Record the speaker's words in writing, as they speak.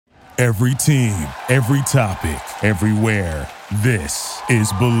Every team, every topic, everywhere. This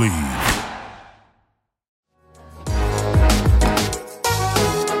is Believe.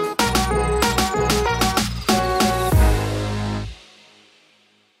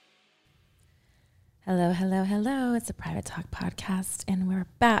 Hello, hello, hello. It's a Private Talk podcast, and we're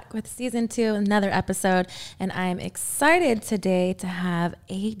back with season 2, another episode. And I'm excited today to have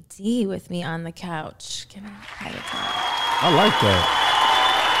AD with me on the couch. Give me a Private Talk. I like that.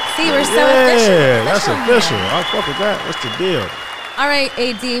 See, we're so official. Yeah, that's official. I fuck with that. What's the deal? All right,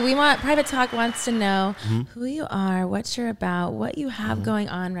 AD, Private Talk wants to know who you are, what you're about, what you have going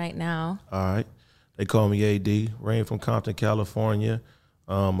on right now. All right. They call me AD, Rain from Compton, California.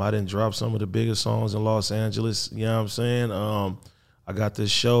 I didn't drop some of the biggest songs in Los Angeles. You know what I'm saying? I got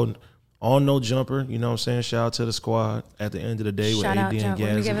this show on No Jumper. You know what I'm saying? Shout out to the squad at the end of the day with AD and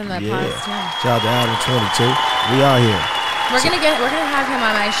Gazzy. We're giving the applause too. Shout out to Adam 22. We out here. We're gonna have him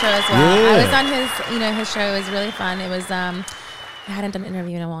on my show as well. Yeah. I was on his show. It was really fun. It was I hadn't done an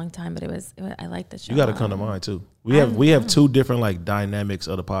interview in a long time, but I liked the show. You got to come to mine too. We have two different like dynamics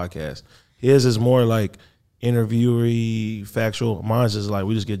of the podcast. His is more like interviewery, factual. Mine's just like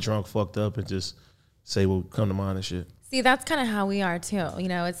we just get drunk, fucked up, and just say we'll come to mine and shit. See, that's kind of how we are too. You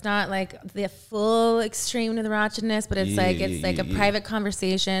know, it's not like the full extreme to the ratchetness, but it's like a private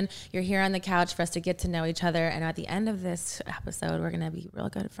conversation. You're here on the couch for us to get to know each other, and at the end of this episode, we're gonna be real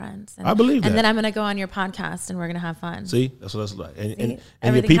good friends. And, I believe that. And then I'm gonna go on your podcast, and we're gonna have fun. See, that's what that's like. And your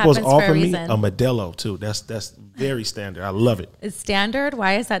Everything people's happens for a offer me reason. a Modelo too. That's very standard. I love it. It's standard.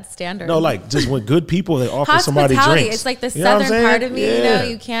 Why is that standard? No, like just when good people they offer somebody Hospitality. drinks. It's like the You know what I'm southern saying? part of me. Yeah. You know,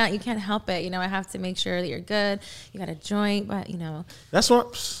 you can't help it. You know, I have to make sure that you're good. You got a joint, but you know, That's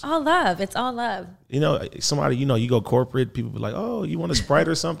what. all love. It's all love. You know, somebody, you go corporate, people be like, oh, you want a Sprite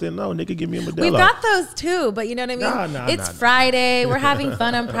or something? No, nigga, give me a Modelo. We've got those too, but you know what I mean? It's Friday. We're having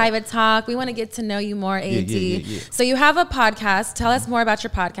fun on Private Talk. We want to get to know you more, AD. Yeah. So you have a podcast. Tell us more about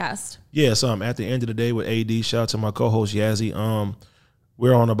your podcast. Yeah, so I'm at the end of the day with AD. Shout out to my co-host Yazzie.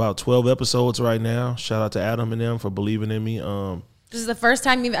 We're on about 12 episodes right now. Shout out to Adam and them for believing in me. This is the first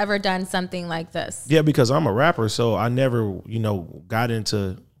time you've ever done something like this. Yeah, because I'm a rapper, so I never,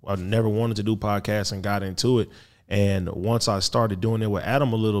 I never wanted to do podcasts and got into it. And once I started doing it with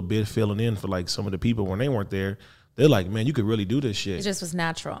Adam a little bit, filling in for like some of the people when they weren't there, they're like, man, you could really do this shit. It just was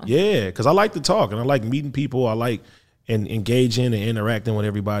natural. Yeah, because I like to talk and I like meeting people. I like engaging and interacting with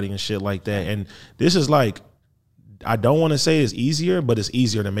everybody and shit like that. And this is like, I don't want to say it's easier, but it's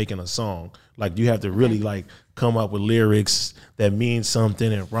easier than making a song. Like you have to really like come up with lyrics that mean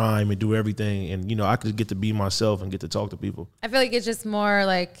something and rhyme and do everything. And, I could get to be myself and get to talk to people. I feel like it's just more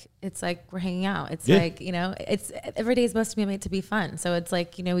like, it's like we're hanging out. It's like, it's every day is supposed to be made to be fun. So it's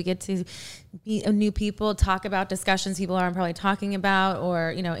like, we get to meet new people, talk about discussions people aren't probably talking about,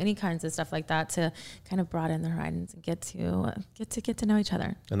 or, any kinds of stuff like that to kind of broaden the horizons and get to know each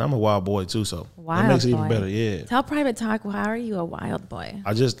other. And I'm a wild boy too, so Wild that makes it boy. even better. Yeah. Tell Private Talk, how are you a wild boy?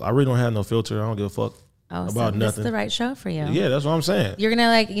 I really don't have no filter. I don't give a fuck So about this nothing. is the right show for you. Yeah, that's what I'm saying. You're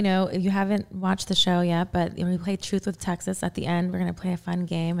going to if you haven't watched the show yet, but we play Truth with Texas at the end. We're going to play a fun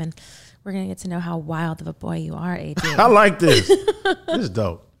game, and we're going to get to know how wild of a boy you are, AD. I like this. This is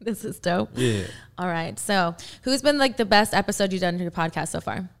dope. This is dope. Yeah. All right. So who's been like the best episode you've done to your podcast so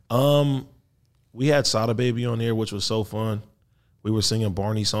far? We had Sada Baby on there, which was so fun. We were singing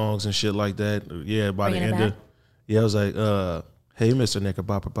Barney songs and shit like that. Yeah, by Bringing the it end back? I was like, hey, Mr.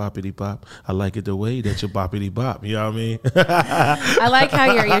 Knickerbocker Boppity Bop. I like it the way that you boppity bop. You know what I mean? I like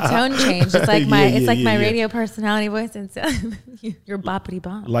how your tone changed. It's like my Yeah. radio personality voice, and so you're boppity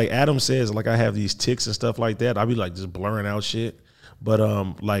bop. Like Adam says, like I have these tics and stuff like that. I be like just blurring out shit. But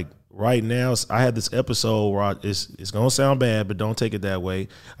like right now, I had this episode where it's gonna sound bad, but don't take it that way.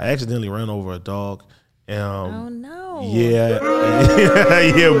 I accidentally ran over a dog. Oh no! Yeah,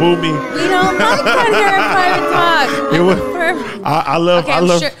 yeah, boo me. We don't like that here in Private Talk. I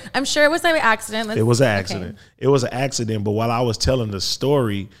love. Okay, I'm sure it was an accident. It was an accident. It was an accident. But while I was telling the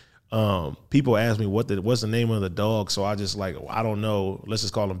story, people asked me what's the name of the dog. So I just like, I don't know. Let's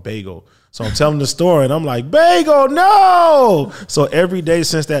just call him Bagel. So I'm telling the story, and I'm like, Bagel, no. So every day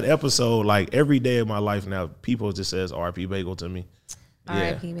since that episode, like every day of my life now, people just says R.I.P. Bagel to me.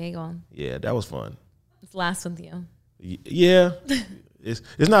 R.I.P. Bagel. Yeah, that was fun. It's last with you. Yeah. It's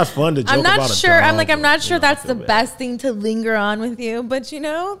not fun to joke about I'm not a sure. dog, I'm not sure I that's feel the bad. best thing to linger on with you, but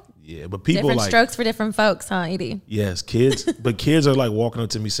Yeah, but people different like strokes for different folks, huh, Edie? yes, kids, but kids are like walking up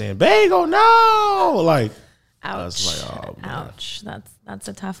to me saying, "Bagel, no!" Like, Ouch. I was like, "Oh man, Ouch. That's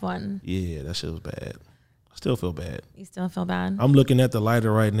a tough one. yeah, that shit was bad." I still feel bad. You still feel bad? I'm looking at the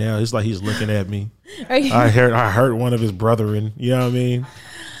lighter right now. It's like he's looking at me. Are you, I hurt one of his brethren. You know what I mean?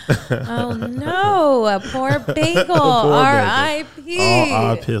 Oh no, poor Bagel. Poor R.I.P.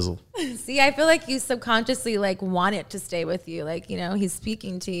 All pizzle. See, I feel like you subconsciously like want it to stay with you. Like, you know, he's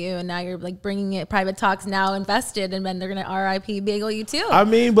speaking to you and now you're like bringing it. Private Talk's now invested and then they're going to R.I.P. Bagel you too. I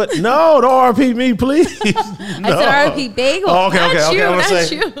mean, but no, don't R.I.P. me, please. No. I said R.I.P. Bagel. Oh, okay, not okay, you, okay.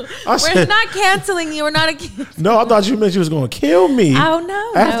 not you. We're not canceling you. We're not No, I thought you meant you was going to kill me. Oh,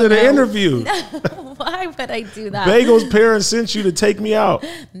 no. After the interview. Why would I do that? Bagel's parents sent you to take me out.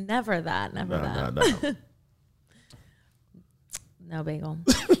 Never that. Never that. No. No, Bagel.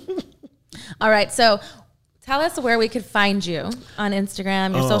 All right. So tell us where we could find you on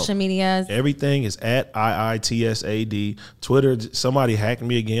Instagram, your social medias. Everything is at IITSAD. Twitter, somebody hacked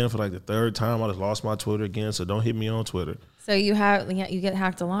me again for like the third time. I just lost my Twitter again, so don't hit me on Twitter. So you get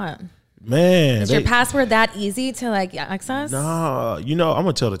hacked a lot. Man. Is your password that easy to like access? Nah, you know, I'm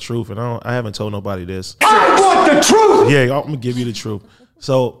going to tell the truth, and I haven't told nobody this. I want the truth. Yeah, I'm going to give you the truth.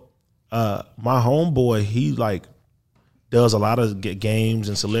 So my homeboy, he like does a lot of games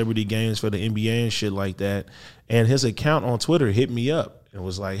and celebrity games for the NBA and shit like that. And his account on Twitter hit me up and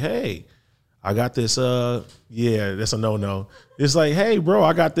was like, hey, I got this, yeah, that's a no-no. It's like, hey, bro,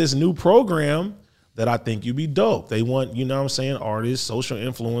 I got this new program that I think you'd be dope. They want, you know what I'm saying, artists, social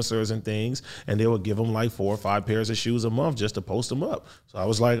influencers and things, and they would give them like 4 or 5 pairs of shoes a month just to post them up. So I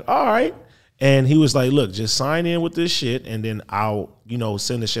was like, all right. And he was like, look, just sign in with this shit and then I'll, you know,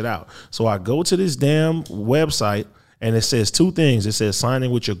 send the shit out. So I go to this damn website and it says 2 things. It says sign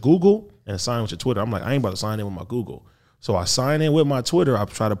in with your Google and sign with your Twitter. I'm like, I ain't about to sign in with my Google. So I sign in with my Twitter. I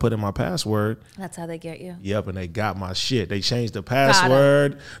try to put in my password. That's how they get you. Yep, and they got my shit. They changed the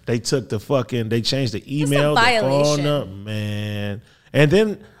password. They took they changed the email, the phone number, man. And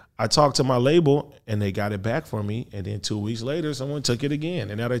then I talked to my label and they got it back for me. And then 2 weeks later, someone took it again.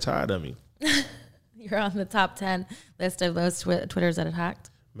 And now they're tired of me. You're on the top 10 list of those Twitters that have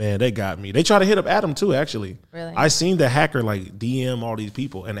hacked. Man, they got me. They try to hit up Adam too, actually. Really? I seen the hacker like DM all these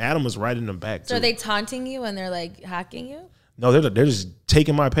people, and Adam was writing them back too. So are they taunting you and they're like hacking you? No, they're just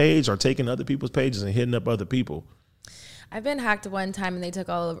taking my page or taking other people's pages and hitting up other people. I've been hacked one time and they took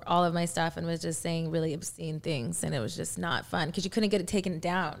all of my stuff and was just saying really obscene things, and it was just not fun because you couldn't get it taken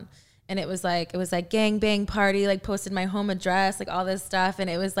down. And it was like gangbang party, like posted my home address, like all this stuff, and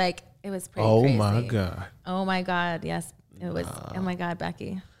it was pretty crazy. My God. Oh my God, yes. It was, oh my God,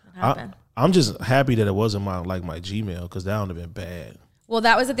 Becky. What happened? I'm just happy that it wasn't my Gmail, because that would have been bad. Well,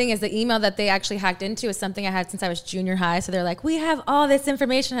 that was the thing, is the email that they actually hacked into is something I had since I was junior high. So they're like, we have all this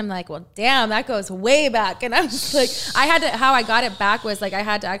information. I'm like, well, damn, that goes way back. And I was like, how I got it back was like, I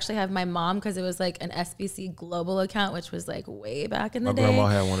had to actually have my mom, because it was like an SBC Global account, which was like way back in the day. My grandma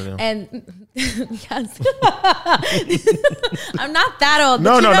had one of them. And yes, I'm not that old.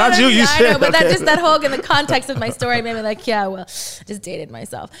 No, not you. You said, I know, but okay. that whole, in the context of my story, made me like, yeah, well, just dated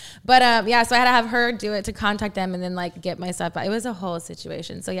myself. But yeah, so I had to have her do it to contact them and then like get my stuff. It was a whole situation.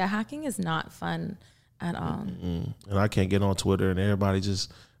 So yeah, hacking is not fun at all. And I can't get on Twitter and everybody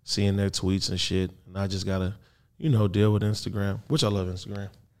just seeing their tweets and shit. And I just gotta, deal with Instagram, which I love Instagram.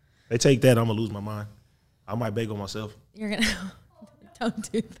 They take that, I'm gonna lose my mind. I might bagel myself. You're gonna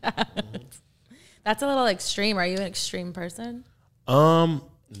don't do that. That's a little extreme. Are you an extreme person?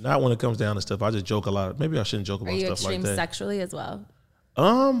 Not when it comes down to stuff. I just joke a lot. Maybe I shouldn't joke about stuff like that. Are you extreme sexually as well?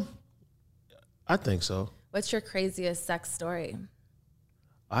 I think so. What's your craziest sex story?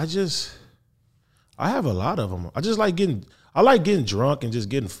 I have a lot of them. I like getting drunk and just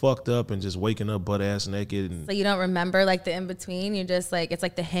getting fucked up and just waking up butt ass naked. And so you don't remember like the in between? You just like, it's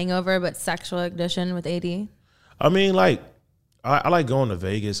like The Hangover but sexual ignition with AD. I mean, like I like going to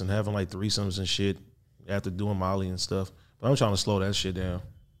Vegas and having like threesomes and shit after doing Molly and stuff. But I'm trying to slow that shit down.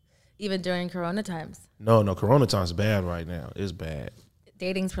 Even during Corona times? No, Corona times bad right now. It's bad.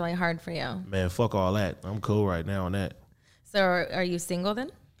 Dating's really hard for you. Man, fuck all that. I'm cool right now on that. So are you single then?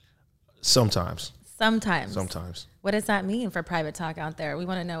 Sometimes. What does that mean for Private Talk out there? We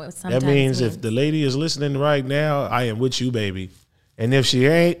want to know what sometimes that means. If the lady is listening right now, I am with you, baby. And if she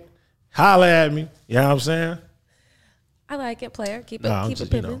ain't, holla at me. You know what I'm saying? I like it, player. Keep it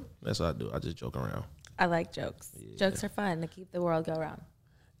pimping. That's what I do. I just joke around. I like jokes. Yeah. Jokes are fun to keep the world go round.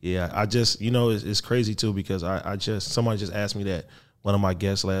 Yeah, I just, it's crazy too, because somebody just asked me that, one of my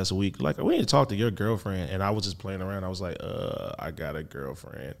guests last week, like, we didn't talk to your girlfriend, and I was just playing around. I was like, I got a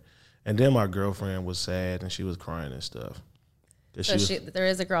girlfriend. And then my girlfriend was sad and she was crying and stuff. So there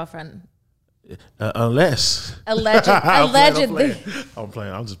is a girlfriend. Unless. Allegedly. I'm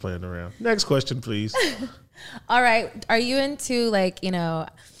playing. I'm just playing around. Next question, please. All right. Are you into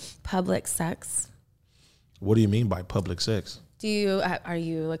public sex? What do you mean by public sex? Are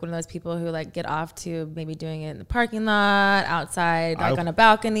you like one of those people who like get off to maybe doing it in the parking lot, outside, like on a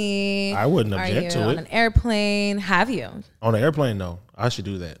balcony? I wouldn't object to it. On an airplane? Have you? On an airplane, no. I should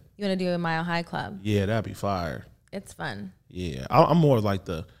do that. You want to do a Mile High Club? Yeah, that'd be fire. It's fun. Yeah, I'm more like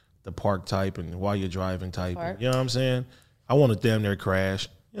the park type and while you're driving type. You know what I'm saying? I want to damn near crash.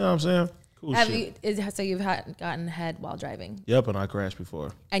 You know what I'm saying? Cool shit. So you've gotten head while driving? Yep, and I crashed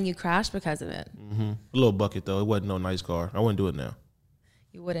before. And you crashed because of it? Mm-hmm. A little bucket, though. It wasn't no nice car. I wouldn't do it now.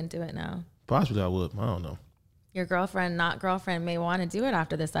 You wouldn't do it now? Possibly I would. I don't know. Your girlfriend, not girlfriend, may want to do it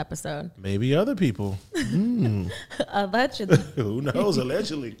after this episode. Maybe other people. Allegedly. Who knows?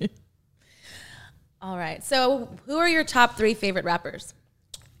 Allegedly. All right. So who are your top 3 favorite rappers?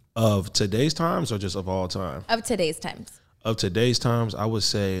 Of today's times or just of all time? Of today's times. Of today's times, I would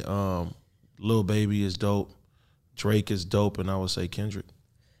say Lil Baby is dope. Drake is dope. And I would say Kendrick.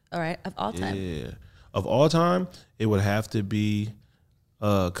 All right. Of all time. Yeah. Of all time, it would have to be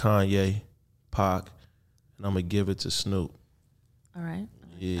Kanye, Pac, and I'm going to give it to Snoop. All right.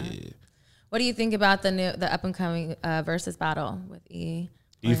 Yeah. What do you think about the up and coming versus battle with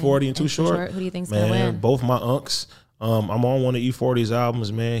E40 and Too Short? Who do you think's gonna win? Both my unks. I'm on one of E40's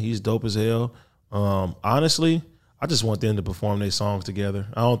albums, man. He's dope as hell. Honestly, I just want them to perform their songs together.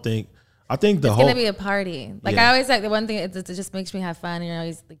 I think it's gonna be a party. Like I always like the one thing it just makes me have fun. You know,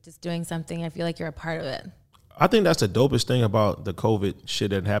 he's like just doing something. I feel like you're a part of it. I think that's the dopest thing about the COVID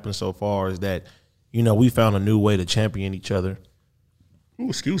shit that happened so far is that, you know, we found a new way to champion each other. Ooh,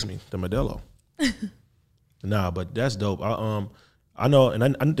 excuse me, the Modelo. Nah, but that's dope. I know,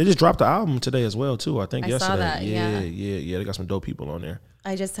 and they just dropped the album today as well too. I think yesterday. Saw that, yeah. They got some dope people on there.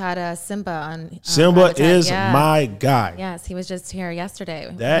 I just had Simba on. Simba is my guy. Yes, he was just here yesterday.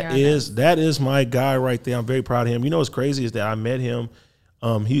 That is my guy right there. I'm very proud of him. You know what's crazy is that I met him.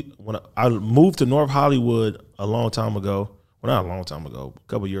 When I moved to North Hollywood a long time ago. Well, not a long time ago, a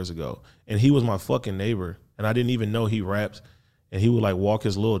couple years ago, and he was my fucking neighbor, and I didn't even know he rapped. And he would like walk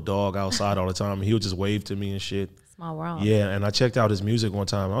his little dog outside all the time, and he would just wave to me and shit. Small world. Yeah, and I checked out his music one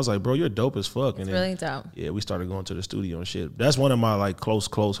time. I was like, bro, you're dope as fuck. It's really dope. Yeah, we started going to the studio and shit. That's one of my like close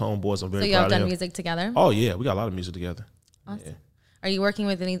homeboys. I'm very proud of him. So you have done music together? Oh yeah, we got a lot of music together. Awesome. Yeah. Are you working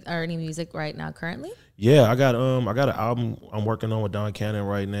with any music right now currently? Yeah, I got an album I'm working on with Don Cannon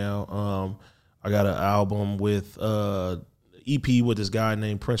right now. I got an album with EP with this guy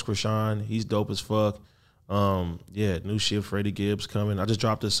named Prince Krishan. He's dope as fuck. New shit, Freddie Gibbs coming. I just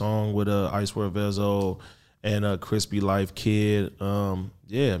dropped a song with Icewear Vezo and Crispy Life Kid. Me and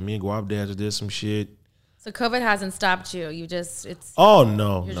Guap Dad just did some shit. So COVID hasn't stopped you. You're just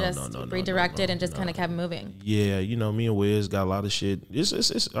redirected and just kind of kept moving. Yeah, you know, me and Wiz got a lot of shit. I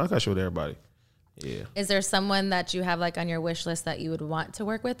got to show it to everybody. Yeah. Is there someone that you have like on your wish list that you would want to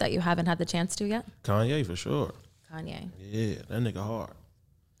work with that you haven't had the chance to yet? Kanye for sure. Kanye. Yeah, that nigga hard.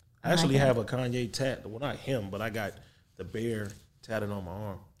 I actually have a Kanye tat. Well, not him, but I got the bear tatted on my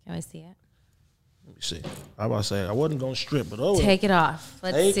arm. Can I see it? Let me see. I was about to say I wasn't gonna strip, but take it off.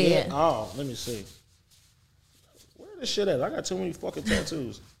 Let's see it. Oh, let me see. Where this shit at? I got too many fucking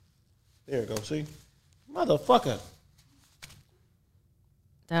tattoos. There it goes. See, motherfucker.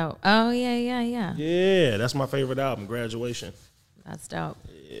 Dope. Oh yeah. Yeah, that's my favorite album, Graduation. That's dope.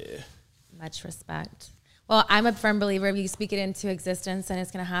 Yeah. Much respect. Well, I'm a firm believer if you speak it into existence and it's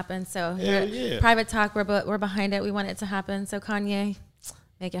going to happen. So Private Talk, we're behind it. We want it to happen. So Kanye,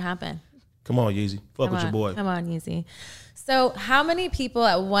 make it happen. Come on, Yeezy. Fuck with your boy. Come on, Yeezy. So how many people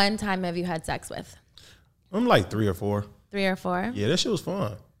at one time have you had sex with? I'm like 3 or 4. 3 or 4? Yeah, that shit was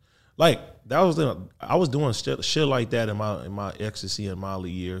fun. Like I was doing shit like that in my ecstasy and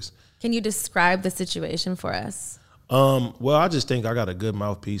Molly years. Can you describe the situation for us? Well, I just think I got a good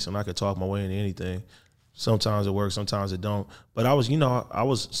mouthpiece and I could talk my way into anything. Sometimes it works, sometimes it don't. But I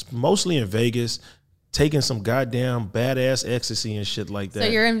was mostly in Vegas taking some goddamn badass ecstasy and shit like that. So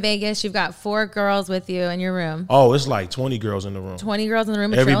you're in Vegas, you've got 4 girls with you in your room. Oh, it's like 20 girls in the room. 20 girls in the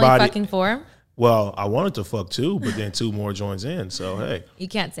room, but you're only fucking 4? Well, I wanted to fuck 2, but then 2 more joins in, so hey. You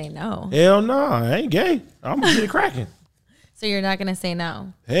can't say no. Hell no, I ain't gay. I'm gonna get it cracking. So you're not gonna say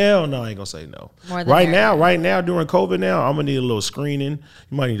no? Hell no, I ain't gonna say no. Right now during COVID now, I'm gonna need a little screening.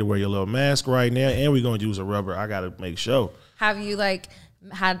 You might need to wear your little mask right now, and we're gonna use a rubber. I gotta make sure. Have you like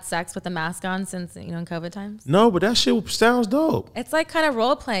had sex with a mask on since in COVID times? No, but that shit sounds dope. It's like kind of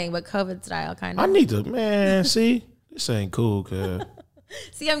role playing, but COVID style kind of. I need to, see, this ain't cool, cuz.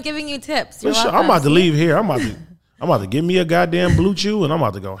 See, I'm giving you tips. Sure, I'm about to leave here. I'm about to give me a goddamn Blue Chew, and I'm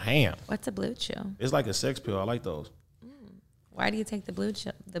about to go ham. What's a Blue Chew? It's like a sex pill. I like those. Why do you take the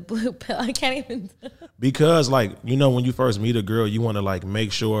blue pill? I can't even. Because, like, you know, when you first meet a girl, you want to, like,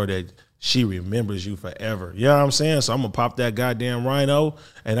 make sure that she remembers you forever. You know what I'm saying? So I'm gonna pop that goddamn rhino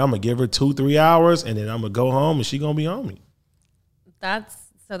and I'm gonna give her 2-3 hours and then I'm gonna go home and she gonna be on me. That's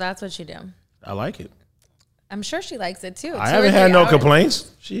what you do. I like it. I'm sure she likes it too. I haven't had no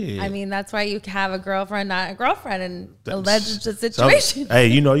complaints. Shit. I mean, that's why you have a girlfriend, not a girlfriend, in alleged situation. So, hey,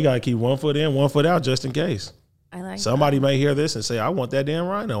 you know you gotta keep 1 foot in, 1 foot out just in case. I like somebody may hear this and say, I want that damn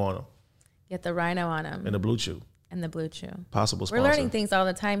rhino on him. Get the rhino on him. And the Blue Chew. And the Blue Chew. Possible sponsor. We're learning things all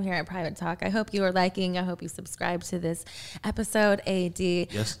the time here at Private Talk. I hope you are liking. I hope you subscribe to this episode, AD.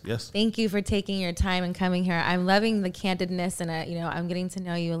 Yes. Thank you for taking your time and coming here. I'm loving the candidness, and I'm getting to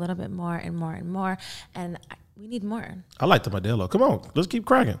know you a little bit more and more and more. And we need more. I like the Modelo. Come on, let's keep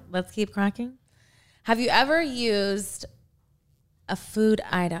cracking. Let's keep cracking. Have you ever used a food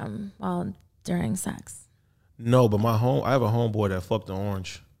item during sex? No, but I have a homeboy that fucked an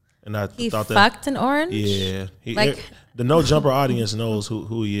orange. And he fucked an orange? Yeah. The No Jumper audience knows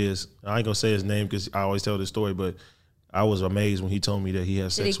who he is. I ain't going to say his name because I always tell this story, but I was amazed when he told me that he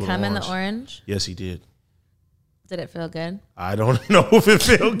had sex with an orange. Did he come in the orange? Yes, he did. Did it feel good? I don't know if it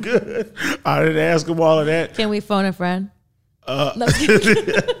felt good. I didn't ask him all of that. Can we phone a friend?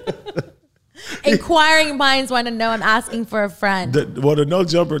 Inquiring minds want to know. I'm asking for a friend. The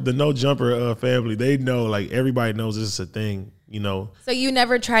No Jumper family, they know, like everybody knows this is a thing. You know, so you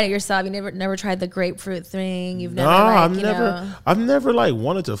never tried it yourself. You never tried the grapefruit thing. You've never. I've never like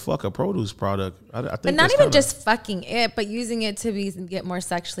wanted to fuck a produce product. I think, but not even just fucking it, but using it to get more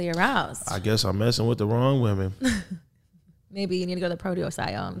sexually aroused. I guess I'm messing with the wrong women. Maybe you need to go to the produce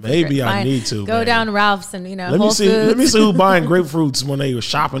aisle. Maybe I need to go down Ralph's and Whole Foods. Let me see who buying grapefruits when they were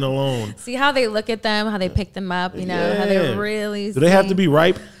shopping alone. See how they look at them, how they pick them up. How they really. Do they have to be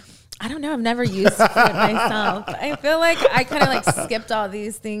ripe? I don't know. I've never used fruit myself. I feel like I kind of like skipped all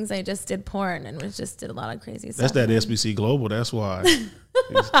these things. I just did porn and just did a lot of crazy stuff. That's that SBC Global. That's why.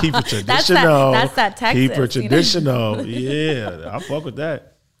 Keep it traditional. That's that Texas. Keep it traditional. Yeah, I fuck with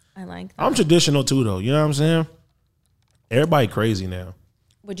that. I like that. I'm traditional too, though. You know what I'm saying? Everybody crazy now.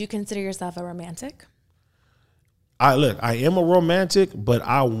 Would you consider yourself a romantic? I am a romantic, but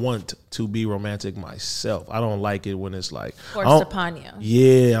I want to be romantic myself. I don't like it when it's like forced upon you.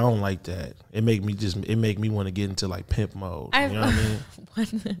 Yeah, I don't like that. It make me want to get into like pimp mode. You know what I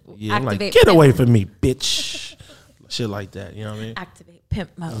mean? Yeah, I'm like, get away from me, bitch. Shit like that. You know what I mean? Activate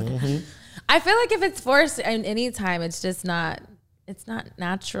pimp mode. Mm-hmm. I feel like if it's forced in any time, it's just not. It's not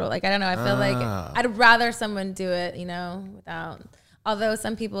natural. Like I don't know. I feel like I'd rather someone do it. Without. Although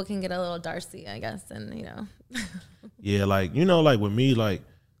some people can get a little Darcy, I guess, and Yeah, like with me, like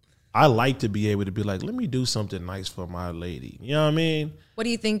I like to be able to be like, let me do something nice for my lady. You know what I mean? What do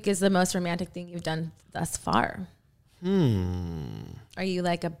you think is the most romantic thing you've done thus far? Are you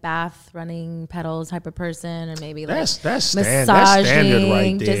like a bath running pedals type of person, or maybe that's massaging, standard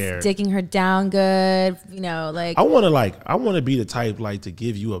right there. Just digging her down good? Like I want to be the type like to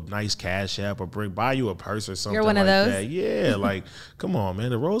give you a nice cash app or buy you a purse or something. You're one like of those. That. Yeah, like come on,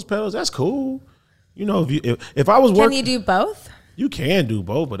 man. The rose petals, that's cool. If I was working, can you do both? You can do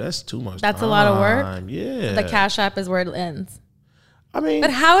both, but that's too much. That's a lot of work. Yeah, the cash app is where it ends. I mean,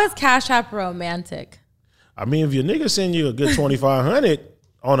 but how is cash app romantic? I mean, if your nigga send you a good $2,500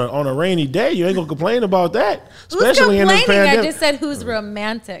 on a rainy day, you ain't gonna complain about that. Especially in this pandemic. I just said who's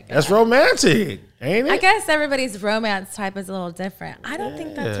romantic. That's romantic, ain't it? I guess everybody's romance type is a little different. I don't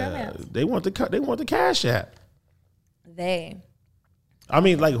think that's romance. They want the cash app. I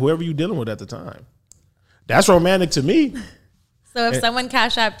mean, like whoever you dealing with at the time. That's romantic to me. So if someone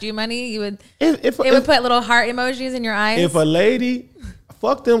cash apped you money, you would it would put little heart emojis in your eyes. If a lady,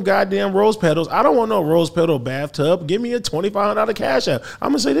 fuck them goddamn rose petals. I don't want no rose petal bathtub. Give me a $2,500 cash app. I'm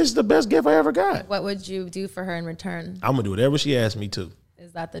gonna say this is the best gift I ever got. What would you do for her in return? I'm gonna do whatever she asked me to.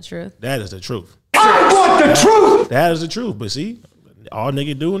 Is that the truth? That is the truth. I want the truth. That is the truth. But see, all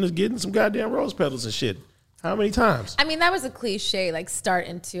nigga doing is getting some goddamn rose petals and shit. How many times? I mean, that was a cliche, like start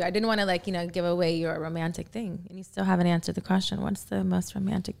into. I didn't want to give away your romantic thing. And you still haven't answered the question. What's the most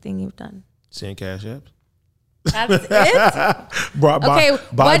romantic thing you've done? Send cash apps. That's it?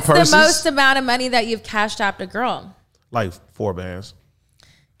 What's purses? The most amount of money that you've cashed apped a girl? Like 4 bands.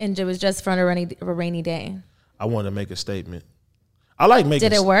 And it was just for a rainy day. I wanted to make a statement. I like making.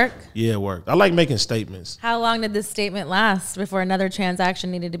 Did it work? Yeah, it worked. I like making statements. How long did this statement last before another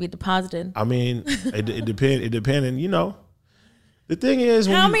transaction needed to be deposited? I mean, it depended. The thing is,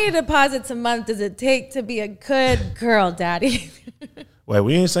 how many deposits a month does it take to be a good girl, Daddy? Well,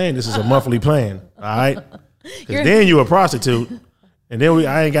 we ain't saying this is a monthly plan, all right? Because then you a prostitute, and then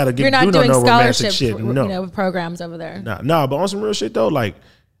I ain't got to do no romantic shit. No, programs over there. Nah, but on some real shit though, like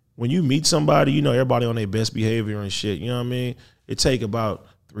when you meet somebody, everybody on their best behavior and shit. You know what I mean? It take about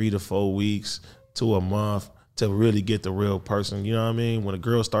 3 to 4 weeks to a month to really get the real person. You know what I mean? When a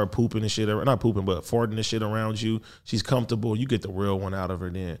girl start pooping and shit, not pooping, but farting and shit around you, she's comfortable. You get the real one out of her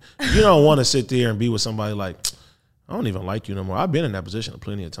then. You don't want to sit there and be with somebody like, I don't even like you no more. I've been in that position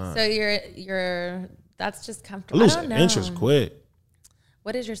plenty of times. So you're that's just comfortable. I lose interest quick.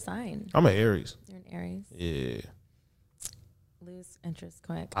 What is your sign? I'm an Aries. You're an Aries. Yeah. Lose interest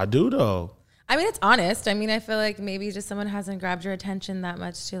quick. I do though. I mean, it's honest. I mean, I feel like maybe just someone hasn't grabbed your attention that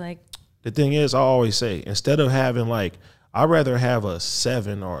much to like. The thing is, I always say, instead of having like, I'd rather have a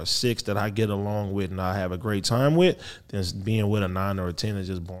 7 or a 6 that I get along with and I have a great time with than being with a 9 or a 10 is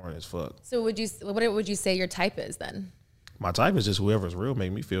just boring as fuck. So what would you say your type is then? My type is just whoever's real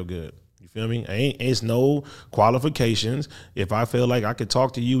make me feel good. You feel me? It's no qualifications. If I feel like I could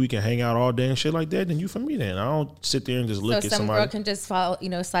talk to you, we can hang out all day and shit like that, then you for me then. I don't sit there and just look at somebody. So some girl can just follow,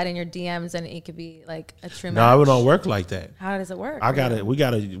 slide in your DMs and it could be like a true match. No, it don't work like that. How does it work? We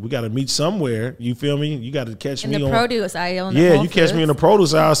gotta meet somewhere. You feel me? You gotta catch me in the produce aisle. Yeah, you catch me in the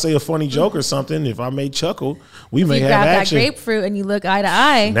produce aisle, say a funny joke or something. If I may chuckle, we may have action. You grab that grapefruit and you look eye to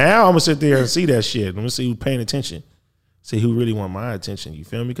eye. Now I'm gonna sit there and see that shit. I'm gonna see who's paying attention. See who really want my attention. You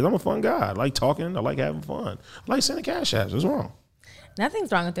feel me? Because I'm a fun guy. I like talking. I like having fun. I like sending cash apps. What's wrong?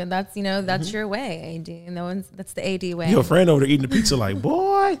 Nothing's wrong with it. That's that's your way, AD. That's the AD way. Your friend over there eating the pizza like,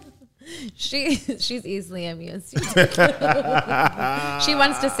 boy. She's easily amused. She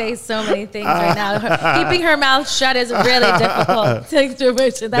wants to say so many things right now. Keeping her mouth shut is really difficult.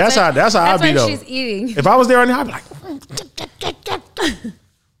 That's how I be though. She's eating. If I was there right now, I'd be like,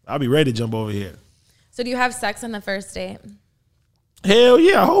 I'll be ready to jump over here. So do you have sex on the first date? Hell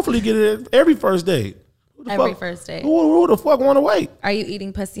yeah. Hopefully get it every first date. First date. Who the fuck want to wait? Are you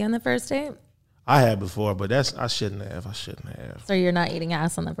eating pussy on the first date? I had before, but I shouldn't have. So you're not eating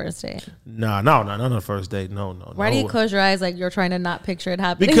ass on the first date? No, not on the first date. No. Why do you close your eyes like you're trying to not picture it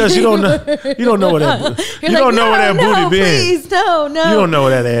happening? Because you don't know where that booty been. Please, no. You don't know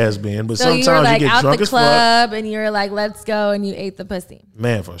where that ass been. But so sometimes you were like you get out drunk the as club fuck. and you're like, let's go, and you ate the pussy.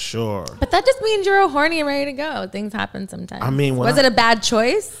 Man, for sure. But that just means you're horny and ready to go. Things happen sometimes. I mean, was it a bad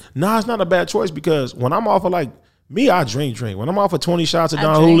choice? No, it's not a bad choice because when I'm off of like me, I drink. When I'm off of 20 shots of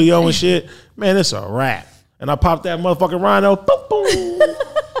Don Julio and shit, man, it's a wrap. And I pop that motherfucking Rhino. Boom, boom.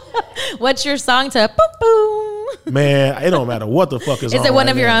 What's your song to boom, boom? Man, it don't matter what the fuck is on. Is it one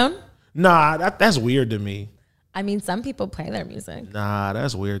right of your now. own? Nah, that's weird to me. I mean, some people play their music. Nah,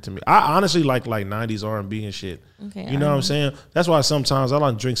 that's weird to me. I honestly like 90s R&B and shit. Okay, you know what I'm saying? That's why sometimes I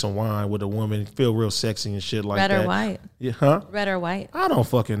like to drink some wine with a woman, feel real sexy and shit like that. Red or white? Yeah, huh? Red or white? I don't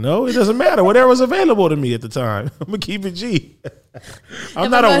fucking know. It doesn't matter. Whatever's available to me at the time. I'm going to keep it G.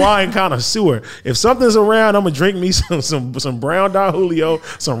 I'm not a wine connoisseur. If something's around, I'm going to drink me some brown Don Julio,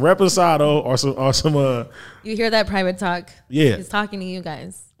 some Reposado, or some You hear that private talk? Yeah. He's talking to you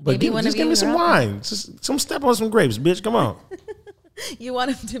guys. But just give me some wine. Just some step on some grapes, bitch. Come on. You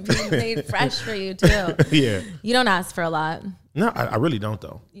want them to be made fresh for you, too. Yeah. You don't ask for a lot. No, I really don't,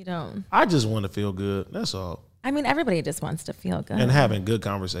 though. You don't. I just want to feel good. That's all. I mean, everybody just wants to feel good. And having good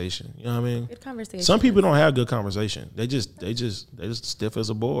conversation. You know what I mean? Good conversation. Some people don't have good conversation. They just stiff as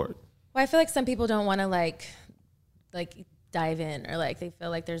a board. Well, I feel like some people don't want to like dive in, or like they feel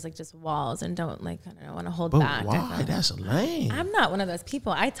like there's like just walls and don't like, I don't know, want to hold back. Why? That's lame. I'm not one of those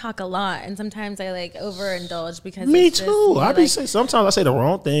people. I talk a lot, and sometimes I like overindulge because me it's too. Sometimes I say the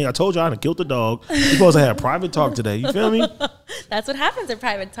wrong thing. I told you I done killed the dog. You're supposed to have private talk today. You feel me? That's what happens in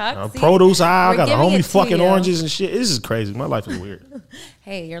private talk. Produce aisle, got a homie fucking oranges and shit. This is crazy. My life is weird.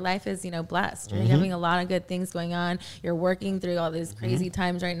 Hey, your life is, blessed. You're having a lot of good things going on. You're working through all these crazy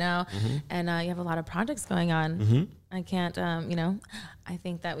times right now, and you have a lot of projects going on. I can't, I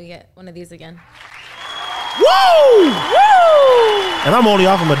think that we get one of these again. Woo! And I'm only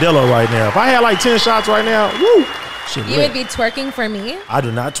off of Modelo right now. If I had like 10 shots right now, woo! Shit, you would be twerking for me? I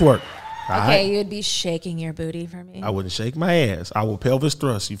do not twerk. Okay, you would be shaking your booty for me. I wouldn't shake my ass. I will pelvis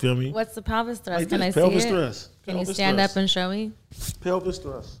thrust. You feel me? What's the pelvis thrust? Like Can I see pelvis it? Thrust. Can you stand up and show me? Pelvis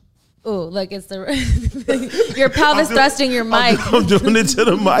thrust. Ooh, like it's the your pelvis thrusting your mic. I'm doing it to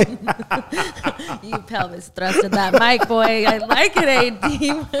the mic. You pelvis thrusted that mic, boy. I like it,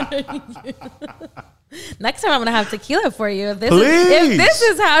 AD. Next time I'm gonna have tequila for you. If this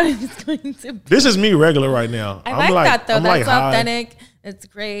is how it's going to be. This is me regular right now. I like that though. That's authentic. It's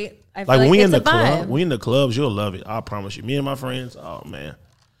great. I feel like we it's in the a vibe. we in the clubs, you'll love it. I promise you. Me and my friends, oh man,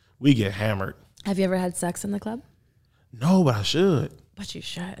 we get hammered. Have you ever had sex in the club? No, but I should. But you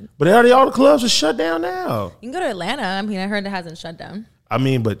should. But already all the clubs are shut down now. You can go to Atlanta. I mean, I heard it hasn't shut down. I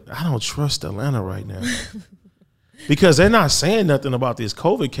mean, but I don't trust Atlanta right now. Because they're not saying nothing about these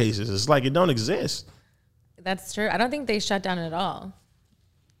COVID cases. It's like it don't exist. That's true. I don't think they shut down at all.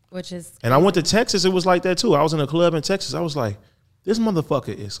 Which is, And I went to Texas. It was like that too. I was in a club in Texas. I was like, this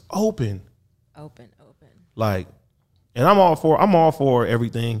motherfucker is open. open. Like, and I'm all for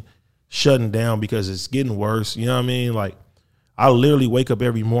everything shutting down because it's getting worse. You know what I mean? Like, I literally wake up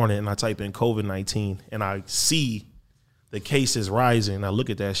every morning and I type in COVID-19 and I see the cases rising. I look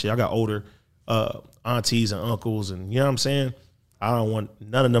at that shit. I got older aunties and uncles, and you know what I'm saying? I don't want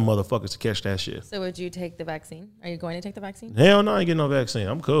none of them motherfuckers to catch that shit. So would you take the vaccine? Are you going to take the vaccine? Hell no, I ain't getting no vaccine.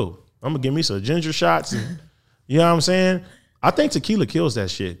 I'm cool. I'm gonna give me some ginger shots and you know what I'm saying? I think tequila kills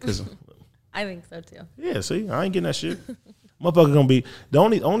that shit because I think so too. yeah, see, I ain't getting that shit. Motherfucker gonna be the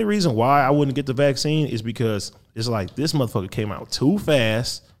only reason why I wouldn't get the vaccine is because it's like this motherfucker came out too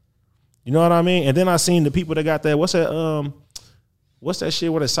fast. You know what I mean? And then I seen the people that got that. What's that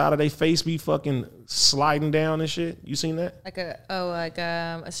shit where the side of their face be fucking sliding down and shit? You seen that? Like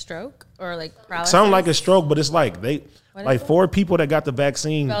a stroke or like paralysis? Something like a stroke, but it's like they What like is it? 4 people that got the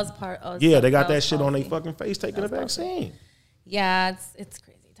vaccine. Yeah, they got that shit on their fucking face taking the vaccine. Yeah, it's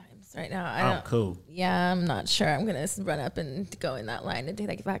crazy times right now. I'm cool. Yeah, I'm not sure I'm gonna run up and go in that line and take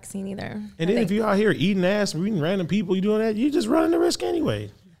that vaccine either. And then if you out here eating ass, reading random people, you doing that, you just running the risk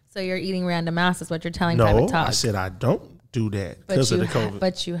anyway. So you're eating random ass is what you're telling Private No, Talk. I said I don't do that because of the COVID.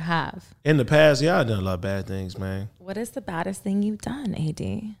 But you have. In the past, yeah, I've done a lot of bad things, man. What is the baddest thing you've done, AD?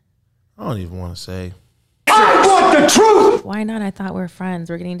 I don't even want to say. I want the truth. Why not? I thought we're friends.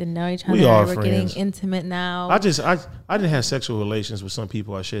 We're getting to know each other. We are We're friends. getting intimate now. I didn't have sexual relations with some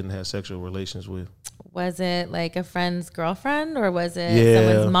people I shouldn't have sexual relations with. Was it like a friend's girlfriend or was it Yeah.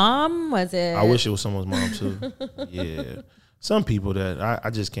 someone's mom? Was it? I wish it was someone's mom too. Yeah. Some people that I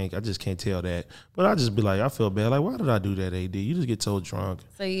just can't tell that. But I just be like, I feel bad. Like, why did I do that, AD? You just get so drunk.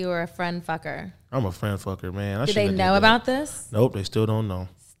 So you were a friend fucker. I'm a friend fucker, man. Did they know about this? Nope, they still don't know.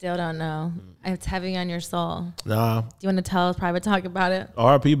 Still don't know. It's heavy on your soul. Nah. Do you want to tell us Private Talk about it?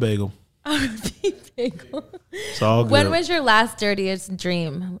 RP Bagel. R.I.P. Bagel. It's all good. When was your last dirtiest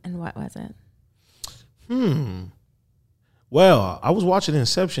dream and what was it? Well, I was watching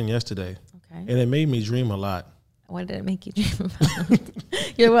Inception yesterday, Okay. and it made me dream a lot. What did it make you dream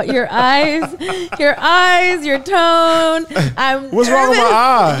about? your eyes, your tone. What's wrong with my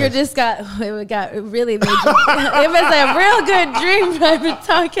eyes? You just it really made you. It was a real good dream, Private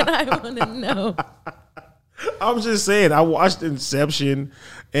Talk, and I want to know. I'm just saying, I watched Inception,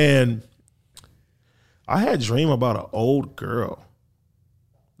 and I had a dream about an old girl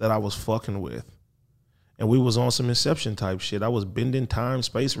that I was fucking with. And we was on some Inception type shit. I was bending time,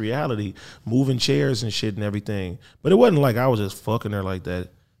 space, reality, moving chairs and shit and everything. But it wasn't like I was just fucking her like that.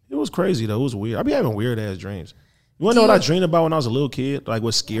 It was crazy though. It was weird. I be having weird ass dreams. You wanna know what I dreamed about when I was a little kid? Like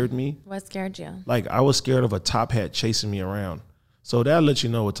what scared me? What scared you? Like I was scared of a top hat chasing me around. So that'll let you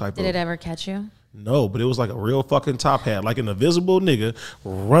know what type of. Did it ever catch you? No, but it was like a real fucking top hat, like an invisible nigga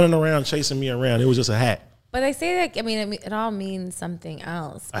running around chasing me around. It was just a hat. But they say that, I mean, it all means something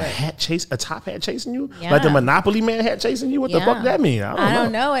else. A top hat chasing you? Yeah. Like the Monopoly man hat chasing you? What the fuck that mean? I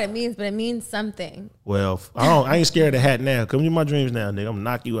don't know what it means, but it means something. Well, I ain't scared of the hat now. Come to my dreams now, nigga. I'm gonna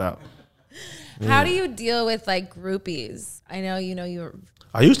knock you out. How do you deal with like groupies? I know you're.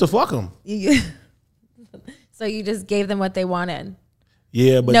 I used to fuck them. So you just gave them what they wanted.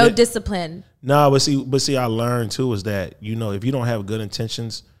 Yeah, but no discipline. No, but see, I learned too is that if you don't have good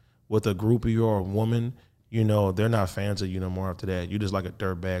intentions with a groupie or a woman, they're not fans of you no more after that. You just like a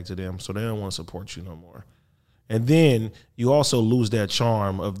dirtbag to them, so they don't want to support you no more. And then you also lose that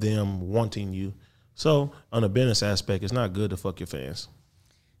charm of them wanting you. So on a business aspect, it's not good to fuck your fans.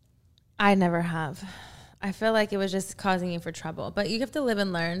 I never have. I feel like it was just causing you for trouble. But you have to live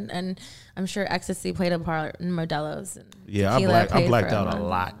and learn, and I'm sure ecstasy played a part in Modelo's. And Yeah, I blacked out a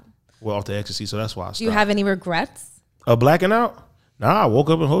lot. Well, off the ecstasy, so that's why I stopped. Do you have any regrets? Of blacking out? Nah, I woke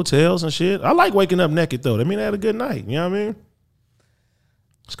up in hotels and shit. I like waking up naked though. That mean I had a good night. You know what I mean?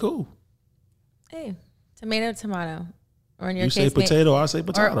 It's cool. Hey, tomato. Or in your You case, say potato, I say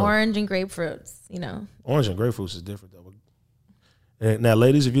potato. Or orange and grapefruits, Orange and grapefruits is different though. And now,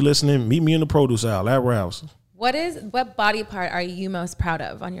 ladies, if you're listening, meet me in the produce aisle at Rouse. What body part are you most proud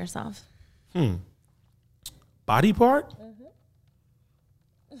of on yourself? Body part?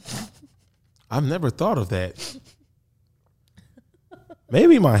 Mm-hmm. I've never thought of that.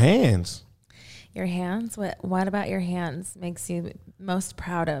 Maybe my hands. Your hands? What about your hands makes you most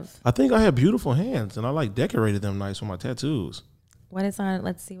proud of? I think I have beautiful hands, and I like decorated them nice with my tattoos. What is on?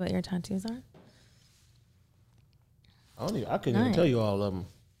 Let's see what your tattoos are. I couldn't even tell you all of them.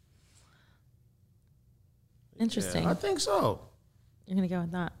 Interesting. Yeah, I think so. You're gonna go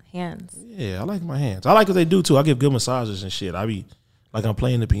with that. Hands. Yeah, I like my hands. I like what they do too. I give good massages and shit. I be like I'm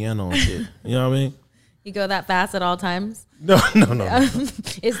playing the piano and shit. You know what I mean? You go that fast at all times? No.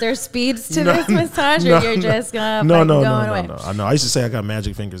 Is there speeds to this massage, or you're just going away? No. I know. I used to say I got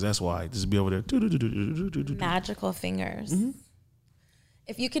magic fingers. That's why. Just be over there. Magical fingers.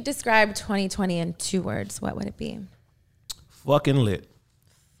 If you could describe 2020 in 2 words, what would it be? Fucking lit.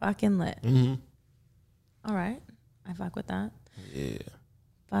 Fucking lit. All right. I fuck with that. Yeah.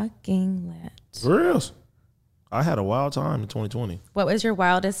 Fucking lit. For reals. I had a wild time in 2020. What was your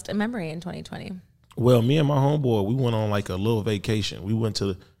wildest memory in 2020? Well, me and my homeboy, we went on like a little vacation. We went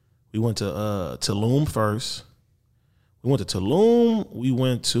to Tulum first. We went to Tulum. We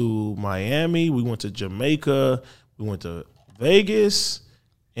went to Miami. We went to Jamaica. We went to Vegas.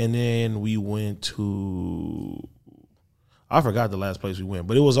 And then we went to, I forgot the last place we went,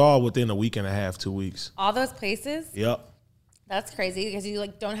 but it was all within a week and a half, 2 weeks. All those places? Yep. That's crazy because you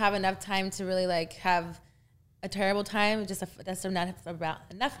like don't have enough time to really like have a terrible time. That's not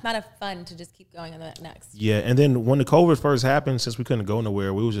enough amount of fun to just keep going on the next. Yeah, and then when the COVID first happened, since we couldn't go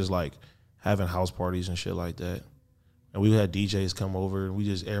nowhere, we was just like having house parties and shit like that. And we had DJs come over,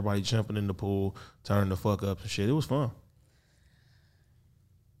 and everybody jumping in the pool, turning the fuck up and shit. It was fun.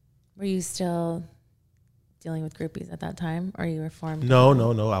 Were you still dealing with groupies at that time, or you reformed?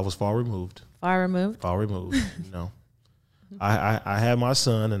 No. I was far removed. Far removed? Far removed. No. I had my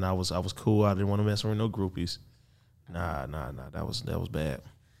son, and I was cool. I didn't want to mess with no groupies. Nah. That was bad.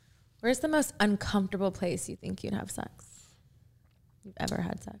 Where's the most uncomfortable place you think you'd have sex? You've ever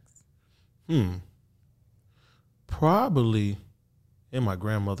had sex? Probably in my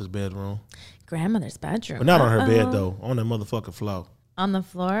grandmother's bedroom. Grandmother's bedroom? But not on her bed, though. On that motherfucking floor. On the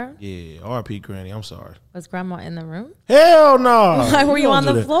floor? Yeah. R.P. Granny. I'm sorry. Was grandma in the room? Hell no. Why were you on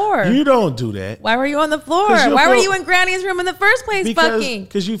the floor? You don't do that. Why were you on the floor? Why were you in Granny's room in the first place fucking?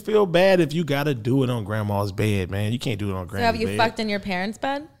 Because you feel bad if you got to do it on grandma's bed, man. You can't do it on grandma's bed. So have you fucked in your parents'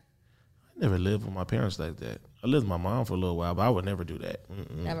 bed? I never lived with my parents like that. I lived with my mom for a little while, but I would never do that.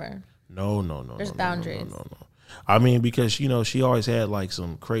 Never. No. There's boundaries. No. I mean, because, she always had like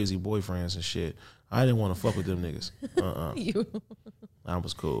some crazy boyfriends and shit. I didn't want to fuck with them niggas. You I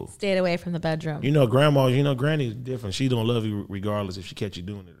was cool. stayed away from the bedroom. Grandma, Granny's different. She don't love you regardless if she catch you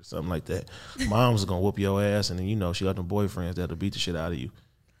doing it or something like that. Mom's gonna whoop your ass, and then she got them boyfriends that'll beat the shit out of you.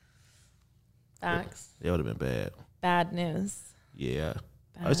 Facts. That would have been bad. Bad news. Yeah.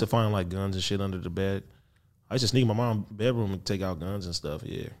 I used to find like guns and shit under the bed. I used to sneak in my mom's bedroom and take out guns and stuff.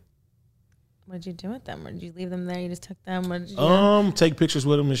 Yeah. What did you do with them? Or did you leave them there? You just took them? What did you do? Take pictures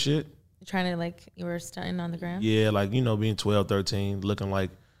with them and shit. You're trying to you were stunting on the ground? Yeah, like, being 12, 13, looking like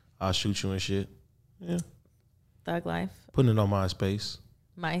I'll shoot you and shit. Yeah. Thug life. Putting it on MySpace.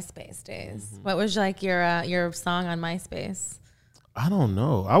 MySpace days. What was like your song on MySpace? I don't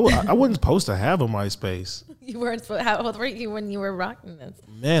know. I wasn't supposed to have a MySpace. You weren't. How old were you when you were rocking this?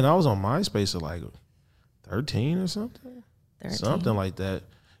 Man, I was on MySpace at like 13 or something. 13. Something like that.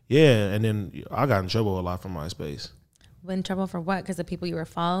 Yeah, and then I got in trouble a lot from MySpace. In trouble for what? Because of people you were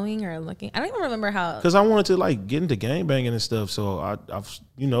following or looking? I don't even remember how. Because I wanted to like get into gangbanging and stuff, so I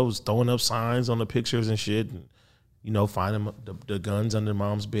was throwing up signs on the pictures and shit, and finding the guns under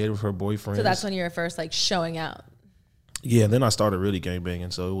mom's bed with her boyfriend. So that's when you were first like showing out. Yeah, then I started really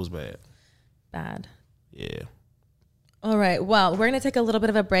gangbanging, so it was bad. Bad. Yeah. All right. Well, we're going to take a little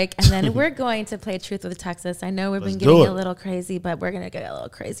bit of a break, and then we're going to play Truth with Texas. I know we've been getting a little crazy, but we're going to get a little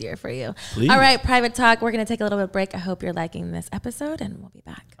crazier for you. Please. All right, Private Talk. We're going to take a little bit of break. I hope you're liking this episode, and we'll be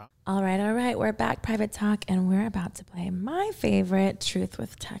back. All right. We're back, Private Talk, and we're about to play my favorite Truth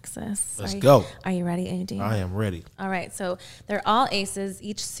with Texas. Let's go. Are you ready, AD? I am ready. All right. So they're all aces.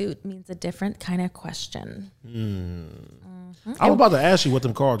 Each suit means a different kind of question. I was about to ask you what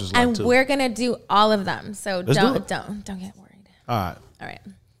them cards is like, and too. we're going to do all of them. So don't get worried. All right.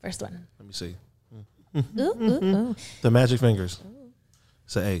 First one. Let me see. Ooh. The magic fingers.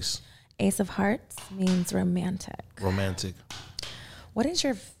 It's an ace. Ace of Hearts means romantic. Romantic. What is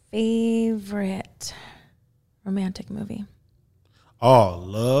your favorite romantic movie? Oh,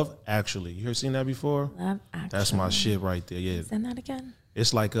 Love Actually. You ever seen that before? Love Actually. That's my shit right there. Yeah. Send that again.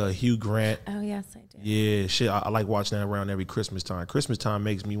 It's like a Hugh Grant. Oh, yes, I do. Yeah, shit. I like watching that around every Christmas time. Christmas time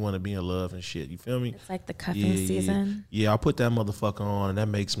makes me want to be in love and shit. You feel me? It's like the cuffing season. Yeah, I put that motherfucker on, and that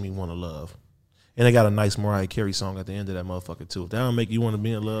makes me want to love. And they got a nice Mariah Carey song at the end of that motherfucker, too. If that don't make you want to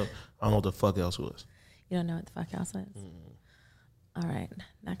be in love, I don't know what the fuck else was. You don't know what the fuck else is? All right,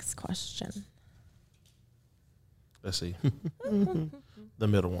 next question. Let's see. The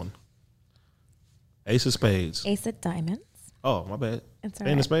middle one. Ace of Spades. Ace of Diamonds. Oh, my bad. It's all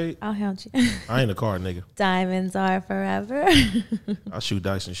ain't right. a spade? I'll help you. I ain't a card, nigga. Diamonds are forever. I shoot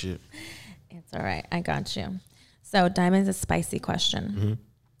dice and shit. It's all right. I got you. So diamonds is a spicy question.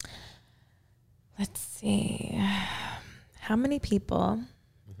 Let's see. How many people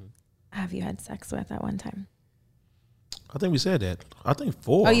have you had sex with at one time? I think we said that. I think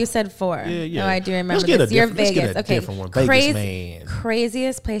 4. Oh, you said 4. Yeah. Oh, I do remember Let's get this. a You're different- let's Vegas. get a Okay. different one. Vegas, man.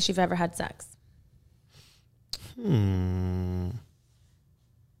 Craziest place you've ever had sex? I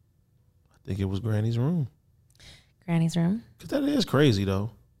think it was Granny's room. Granny's room. Cause that is crazy though.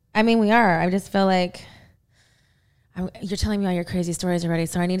 I mean, we are. I just feel like you're telling me all your crazy stories already,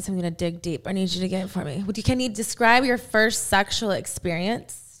 so I need something to dig deep. I need you to get it for me. Can you describe your first sexual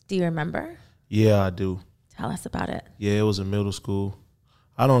experience? Do you remember? Yeah, I do. Tell us about it. Yeah, it was in middle school.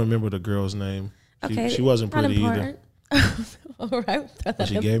 I don't remember the girl's name. Okay, She wasn't not pretty important. All right. either.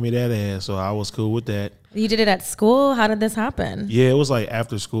 She gave me that ass, so I was cool with that. You did it at school? How did this happen? Yeah, it was like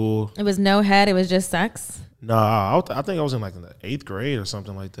after school. It was no head. It was just sex. Nah, I think I was in like in the 8th grade or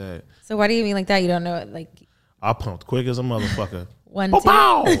something like that. So why do you mean like that? You don't know it? Like I pumped quick as a motherfucker. 1, Pow,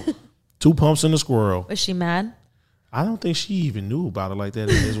 2. pow! 2 pumps in the squirrel. Was she mad? I don't think she even knew about it like that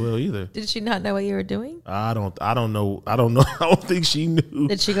as well either. Did she not know what you were doing? I don't know. I don't think she knew.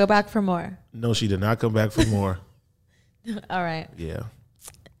 Did she go back for more? No, she did not come back for more. All right. Yeah.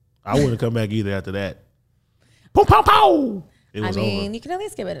 I wouldn't come back either after that. Pow, pow, pow! It was I mean, over. you can at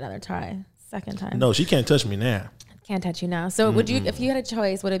least give it another try. Second time. No, she can't touch me now. Can't touch you now. So would you, if you had a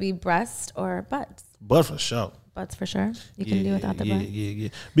choice, would it be breast or butts? But for sure. Butts for sure. You can do without the butt. Yeah.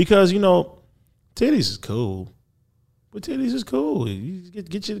 Because, titties is cool. But titties is cool. You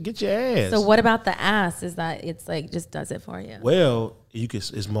get your ass. So what about the ass? Is that it's like just does it for you? Well,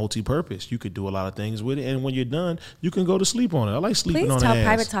 it's multi-purpose. You could do a lot of things with it, and when you're done, you can go to sleep on it. I like sleeping Please on tell the ass.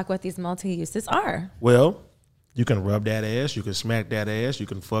 Private Talk what these multi-uses are. Well, you can rub that ass, you can smack that ass, you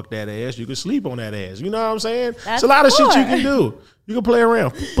can fuck that ass, you can sleep on that ass. You know what I'm saying? That's It's a lot of shit you more. can do. You can play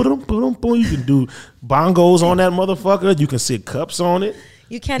around. Boom, boom, boom. You can do bongos on that motherfucker. You can sit cups on it.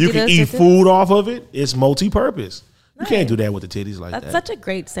 You can't You do can those eat two food off of it. It's multi-purpose. You can't Nice. do that with the titties like That's that. such a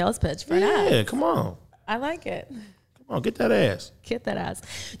great sales pitch for an ass. Yeah, come on. I like it. Come on, get that ass. Get that ass.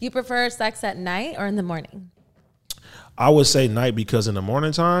 You prefer sex at night or in the morning? I would say night because in the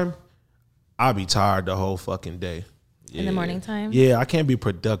morning time, I'll be tired the whole fucking day. In the morning time? Yeah, I can't be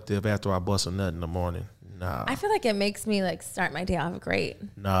productive after I bust a nut in the morning. Nah. I feel like it makes me like start my day off great.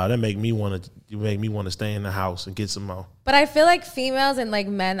 Nah, that make me want to stay in the house and get some more. But I feel like females and like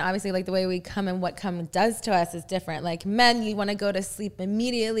men, obviously, like the way we come and what come does to us is different. Like men, you want to go to sleep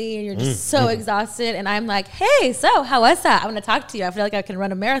immediately and you're just so exhausted. And I'm like, hey, so how was that? I want to talk to you. I feel like I can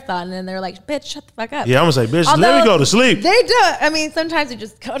run a marathon. And then they're like, bitch, shut the fuck up. Yeah, I'm gonna say, bitch, let Although me go to sleep. They do. I mean, sometimes you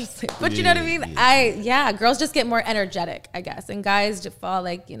just go to sleep. But you know what I mean? Girls just get more energetic, I guess. And guys just fall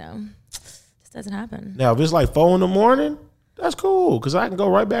like, just doesn't happen. Now, if it's like 4 in the morning, that's cool because I can go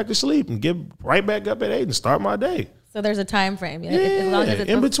right back to sleep and get right back up at 8 and start my day. So there's a time frame. Yeah, As long as it's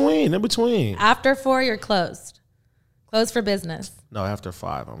in between. after 4, you're closed. Closed for business. No, after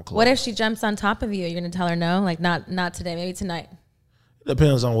 5, I'm close. What if she jumps on top of you? You're gonna tell her no, like not today, maybe tonight. It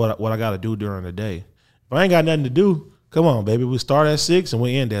depends on what I got to do during the day. If I ain't got nothing to do, come on, baby. We start at 6 and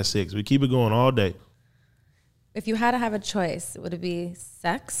we end at 6. We keep it going all day. If you had to have a choice, would it be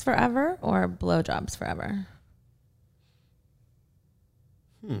sex forever or blowjobs forever?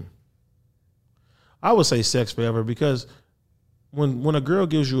 I would say sex forever because when a girl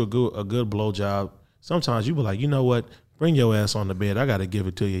gives you a good blowjob, sometimes you be like, you know what? Bring your ass on the bed. I got to give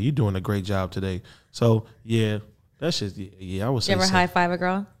it to you. You're doing a great job today. So yeah, that's just I would say You ever sex. high five a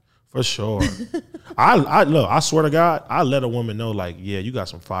girl? For sure. I look, I swear to God, I let a woman know like, yeah, you got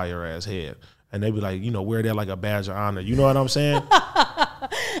some fire ass head. And they be like, wear that like a badge of honor. You know what I'm saying?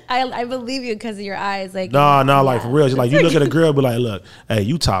 I believe you because of your eyes. Like Like for real. It's like you look at a girl, be like, look, hey,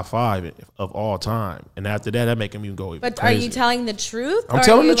 you top 5 of all time. And after that making me go even But crazy. are you telling the truth? I'm or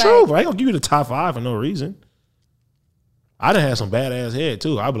telling are the you truth. I ain't gonna give you the top 5 for no reason. I done had some badass head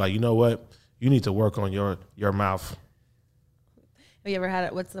too. I'd be like, you know what? You need to work on your mouth. Have you ever had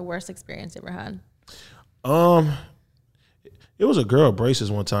it? What's the worst experience you ever had? It was a girl braces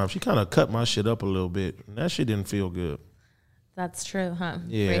one time. She kind of cut my shit up a little bit. And that shit didn't feel good. That's true, huh?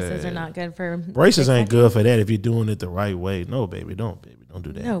 Yeah. Braces are not good for Braces ain't good for that if you're doing it the right way. No, baby, don't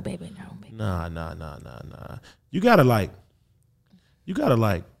do that. No, baby, no, baby. Nah. You gotta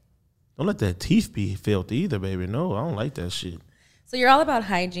don't let that teeth be filthy either, baby. No, I don't like that shit. So you're all about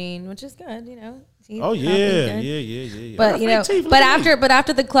hygiene, which is good, Teeth, Oh healthy, yeah. good. I But got fake teeth, look at me. but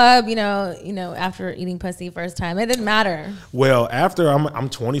after the club, after eating pussy first time, it didn't matter. Well, after I'm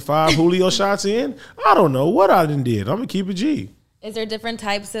 25 Julio shots in, I don't know what I done did. I'm gonna keep it G. Is there different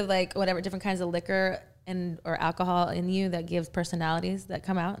types of different kinds of liquor or alcohol in you that gives personalities that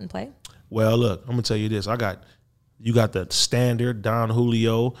come out and play? Well, look, I'm gonna tell you this. You got the standard Don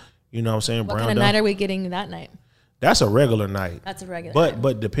Julio, You know what I'm saying? What kind of night are we getting that night? That's a regular night. That's a regular night.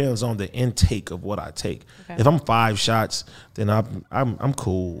 But depends on the intake of what I take. Okay. If I'm 5 shots, then I'm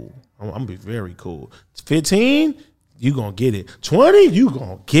cool. I'm gonna be very cool. 15, you gonna get it. 20, you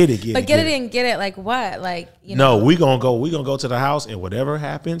gonna get it. But get it like what? Like, you know. No, we gonna go to the house and whatever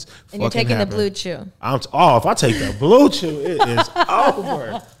happens. And you're taking the blue chew. If I take the blue chew, it is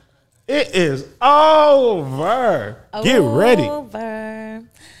over. It is over. Get ready. Over.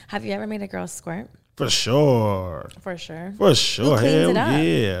 Have you ever made a girl squirt? For sure. For sure. For sure. Who cleans Hell it up?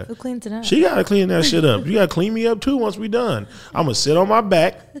 yeah. Who cleans it up? She gotta clean that shit up. You gotta clean me up too once we done. I'm gonna sit on my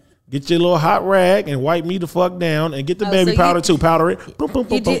back, get your little hot rag and wipe me the fuck down and get the baby powder too. Powder it. Boom, boom,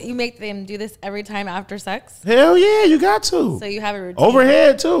 boom, boom. You make them do this every time after sex? Hell yeah, you got to. So you have a routine.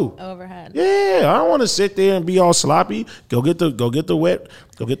 Overhead too. Overhead. Yeah, I don't want to sit there and be all sloppy. Go get the wet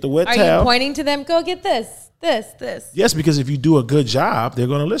towel. Are you pointing to them? Go get this. Yes, because if you do a good job, they're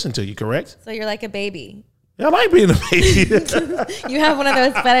gonna listen to you, correct? So you're like a baby. I like being a baby. You have one of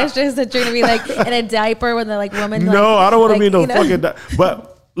those fetishes that you're gonna be like in a diaper when the like woman. No, I don't want to be no fucking.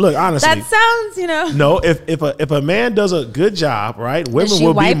 But look, honestly, that sounds, No, if a man does a good job, right, women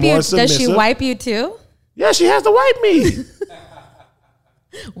will be more submissive. Does she wipe you too? Yeah, she has to wipe me.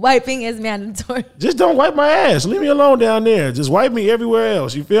 Wiping is mandatory. Just don't wipe my ass. Leave me alone down there. Just wipe me everywhere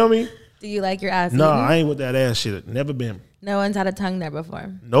else. You feel me? Do you like your ass? No, eaten? I ain't with that ass shit. Never been. No one's had a tongue there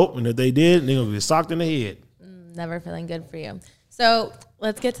before. Nope. And if they did, they're gonna get socked in the head. Never feeling good for you. So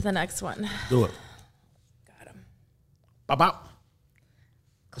let's get to the next one. Do it. Got him. Bop bop.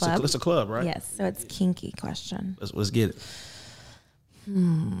 Club? It's a club, right? Yes. So it's kinky question. Let's get it.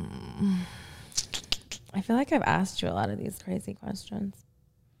 I feel like I've asked you a lot of these crazy questions.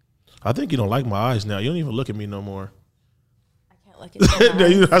 I think you don't like my eyes now. You don't even look at me no more. I can't look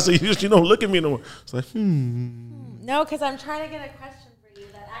at you. I said you don't look at me no more. It's like No, because I'm trying to get a question for you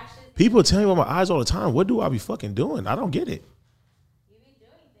that actually. People tell me about my eyes all the time. What do I be fucking doing? I don't get it. You be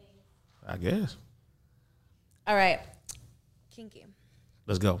doing things. I guess. All right. Kinky.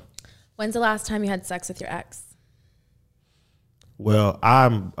 Let's go. When's the last time you had sex with your ex? Well,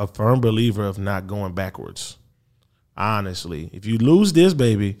 I'm a firm believer of not going backwards. Honestly, if you lose this,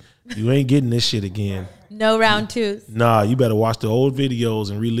 baby, you ain't getting this shit again. No round twos. Nah, you better watch the old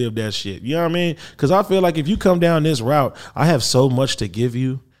videos and relive that shit. You know what I mean? Because I feel like if you come down this route, I have so much to give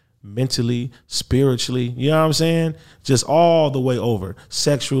you mentally, spiritually. You know what I'm saying? Just all the way over.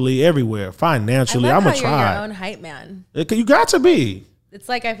 Sexually, everywhere. Financially. I love I'm how going to try. you're your own hype man. You got to be. It's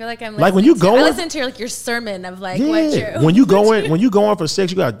like I feel like I'm like when you go. I listen to like your sermon of like what you're, when you go in for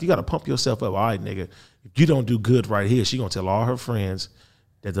sex, you got to pump yourself up. All right, nigga, if you don't do good right here, she gonna tell all her friends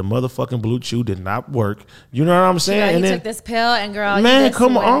that the motherfucking blue chew did not work. You know what I'm saying? Girl, and you took this pill, and girl, man,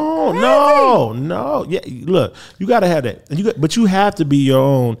 come on, no, yeah. Look, you got to have that, but you have to be your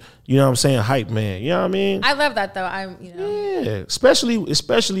own. You know what I'm saying? Hype man. You know what I mean? I love that though. Yeah, especially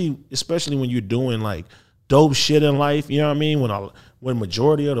when you're doing like dope shit in life. You know what I mean? When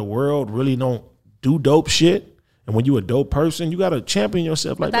majority of the world really don't do dope shit, and when you a dope person, you gotta champion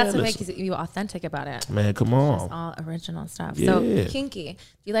yourself. Like that's man, what makes you authentic about it. Man, come on, it's all original stuff. Yeah. So kinky. Do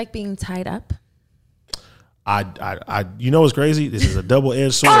you like being tied up? I you know what's crazy? This is a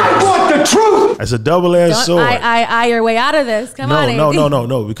double-edged sword. I want the truth. It's a double-edged sword. I your way out of this. Come on,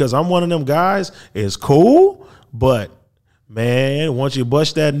 No, because I'm one of them guys. It's cool, but man, once you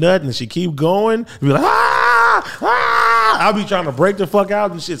bust that nut and she keep going, you be like I'll be trying to break the fuck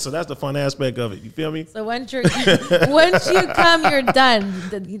out and shit. So that's the fun aspect of it. You feel me? So once you come, you're done.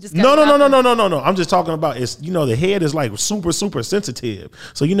 You just no. I'm just talking about it's the head is like super sensitive.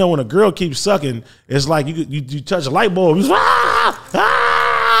 So when a girl keeps sucking, it's like you touch a light bulb.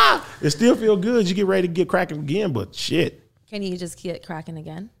 It still feel good. You get ready to get cracking again, but shit. Can you just get cracking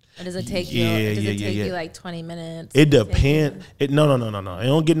again? Or does it take you like 20 minutes? It depends. No. I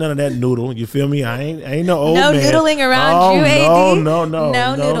don't get none of that noodle. You feel me? I ain't no old man. No noodling around you, AD? No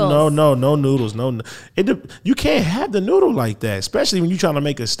noodles. No. You can't have the noodle like that, especially when you're trying to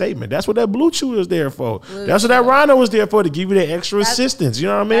make a statement. That's what that blue chew is there for. That's what that rhino was there for, to give you that extra assistance. You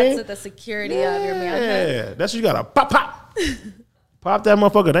know what I mean? That's the security of your manhood. Yeah, that's what you got to pop. Pop that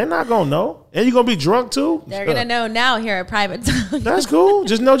motherfucker. They not going to know. And you going to be drunk too? They're going to know now here at Private Talk. That's cool.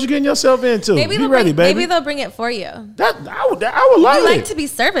 Just know what you're getting yourself into. Be ready, baby. Maybe they'll bring it for you. I would love it. You like to be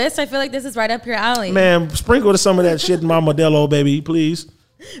serviced. I feel like this is right up your alley. Man, sprinkle some of that shit in my Modelo, baby, please.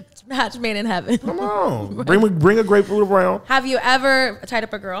 Match made in heaven. Come on. Bring a grapefruit around. Have you ever tied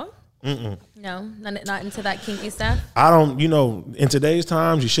up a girl? No, not into that kinky stuff. I don't, in today's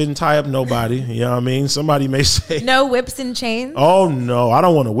times, you shouldn't tie up nobody. You know what I mean? Somebody may say, no whips and chains. Oh no, I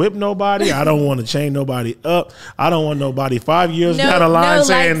don't want to whip nobody. I don't want to chain nobody up. I don't want nobody 5 years down the line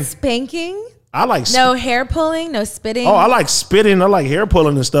saying like spanking. I like no hair pulling, no spitting. Oh, I like spitting. I like hair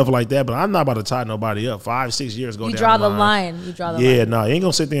pulling and stuff like that. But I'm not about to tie nobody up. 5-6 years go. You down draw the line. You draw the line. Yeah, no, you ain't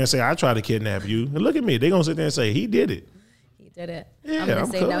gonna sit there and say I tried to kidnap you. And look at me. They gonna sit there and say he did it. He did it. Yeah, I'm gonna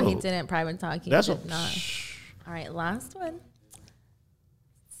say cool. no, he didn't. Private talk. He That's did not. All right, last one.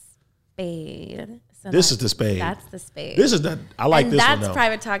 Spade. So this is the spade. That's the spade. This is the. I like and this one. That's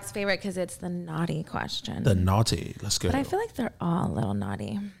Private Talk's favorite because it's the naughty question. The naughty. Let's go. But I feel like they're all a little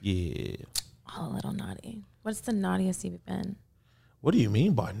naughty. Yeah. All a little naughty. What's the naughtiest you've been? What do you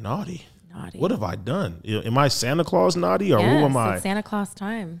mean by naughty? Naughty. What have I done? Am I Santa Claus naughty or who am I? It's Santa Claus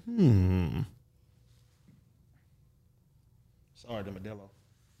time. Sorry, the Modelo.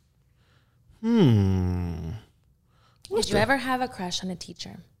 Did you ever have a crush on a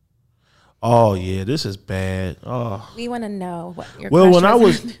teacher? Oh yeah, this is bad. Oh. We want to know what your well, crush when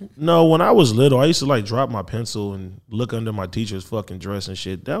was. I was little, I used to like drop my pencil and look under my teacher's fucking dress and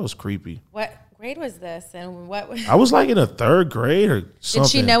shit. That was creepy. What grade was this, and what? I was like in the 3rd grade or something.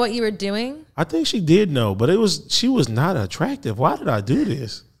 Did she know what you were doing? I think she did know, but she was not attractive. Why did I do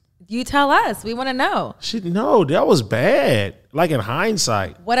this? You tell us. We want to know. That was bad. Like in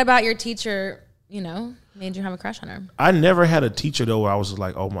hindsight. What about your teacher? Made you have a crush on her? I never had a teacher though where I was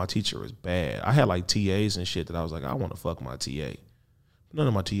like, oh, my teacher is bad. I had like TAs and shit that I was like, I want to fuck my TA. None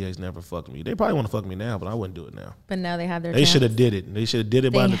of my TAs never fucked me. They probably want to fuck me now, but I wouldn't do it now. But now they had their They chance. should have did it. They should have did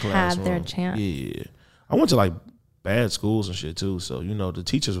it by the classroom. They had their chance. Yeah. I went to like bad schools and shit too. So, the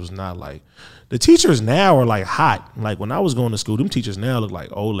teachers was not like, the teachers now are like hot. Like when I was going to school, them teachers now look like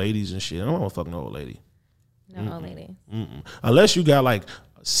old ladies and shit. I don't want to fuck no old lady. No old lady. Unless you got like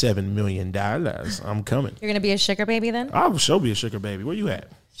 $7 million, I'm coming. You're gonna be a sugar baby then? I'll sure be a sugar baby. Where you at?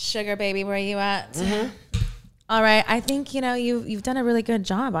 Sugar baby, where you at? All right, I think you've done a really good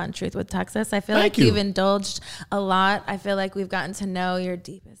job on Truth with Texas. I feel Thank like you. you've indulged a lot. I feel like we've gotten to know your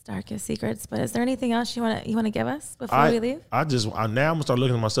deepest, darkest secrets. But is there anything else you want to give us before we leave? Now I'm gonna start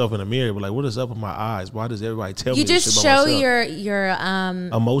looking at myself in the mirror, but like, what is up with my eyes? Why does everybody tell me? You this just shit about show myself?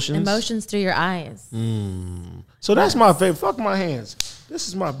 your emotions through your eyes. So that's my favorite. Fuck my hands. This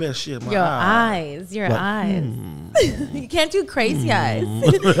is my best shit. My Your eyes. eyes. Your eyes. You can't do crazy eyes.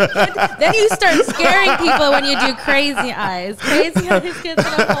 Then you start scaring people when you do crazy eyes. Crazy eyes gets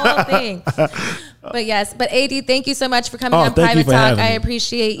in a whole thing. But yes, AD, thank you so much for coming on Private Talk. I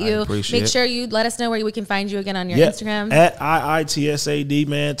appreciate you. Make sure you let us know where we can find you again on your Instagram. At IITSAD,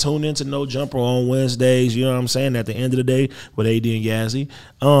 man. Tune into No Jumper on Wednesdays. You know what I'm saying? At the end of the day with AD and Yazzie.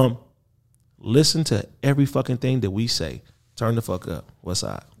 Listen to every fucking thing that we say. Turn the fuck up. What's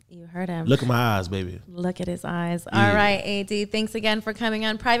up? You heard him. Look at my eyes, baby. Look at his eyes. Yeah. All right, AD. Thanks again for coming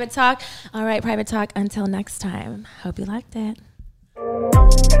on Private Talk. All right, Private Talk. Until next time. Hope you liked it.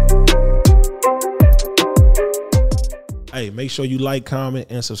 Hey, make sure you like, comment,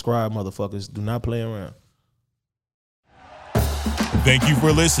 and subscribe, motherfuckers. Do not play around. Thank you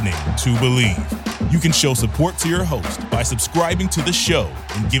for listening to Believe. You can show support to your host by subscribing to the show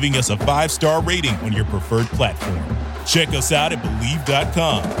and giving us a 5-star rating on your preferred platform. Check us out at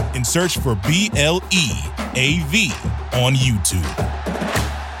Believe.com and search for BLEAV on YouTube.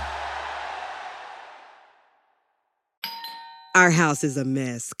 Our house is a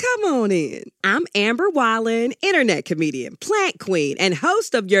mess. Come on in. I'm Amber Wallen, internet comedian, plant queen, and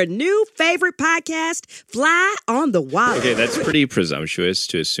host of your new favorite podcast, Fly on the Wallen. Okay, that's pretty presumptuous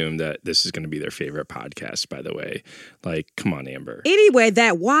to assume that this is going to be their favorite podcast, by the way. Like, come on, Amber. Anyway,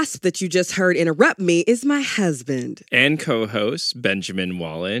 that wasp that you just heard interrupt me is my husband. And co-host, Benjamin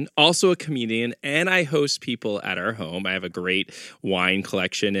Wallen, also a comedian, and I host people at our home. I have a great wine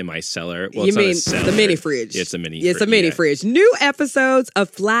collection in my cellar. Well, you mean the mini fridge? It's a mini fridge. It's a mini fridge. New episodes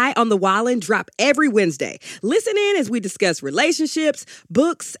of Fly on the Wallen drop every Wednesday. Listen in as we discuss relationships,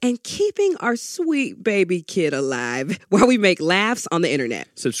 books, and keeping our sweet baby kid alive while we make laughs on the internet.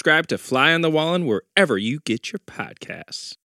 Subscribe to Fly on the Wallen wherever you get your podcasts.